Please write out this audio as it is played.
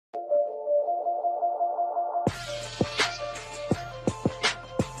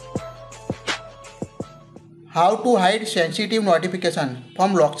How to hide sensitive notification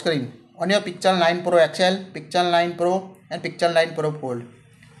from lock screen on your Pixel 9 Pro XL, Pixel 9 Pro and Pixel 9 Pro Fold.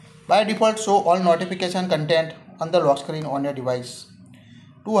 By default, show all notification content on the lock screen on your device.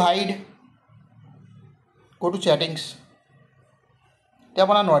 To hide, go to settings, tap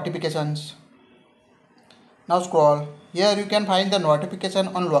on notifications. Now scroll. Here you can find the notification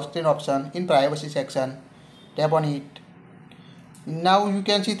on lock screen option in privacy section. Tap on it. Now you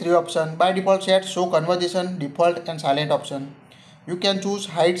can see three options. By default, set show conversation, default and silent option. You can choose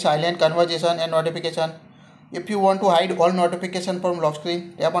hide silent conversation and notification. If you want to hide all notification from lock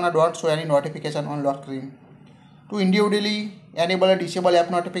screen, tap on don't show any notification on lock screen. To individually enable or disable app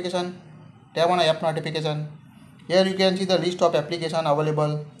notification, tap on app notification. Here you can see the list of applications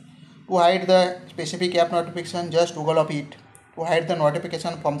available. To hide the specific app notification, just toggle off it to hide the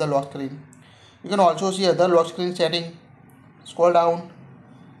notification from the lock screen. You can also see other lock screen setting. Scroll down,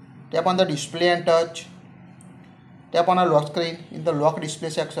 tap on the display and touch, tap on a lock screen in the lock display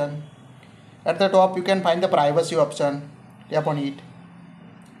section. At the top you can find the privacy option, tap on it.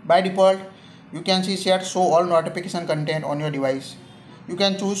 By default you can see set show all notification content on your device. You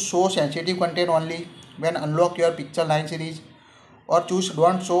can choose show sensitive content only when unlock your Pixel 9 series, or choose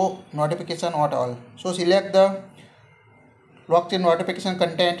don't show notification at all. So select the locked in notification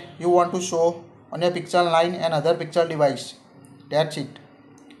content you want to show on your Pixel 9 and other Pixel device. That's it.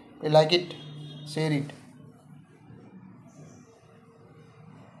 If you like it, share it.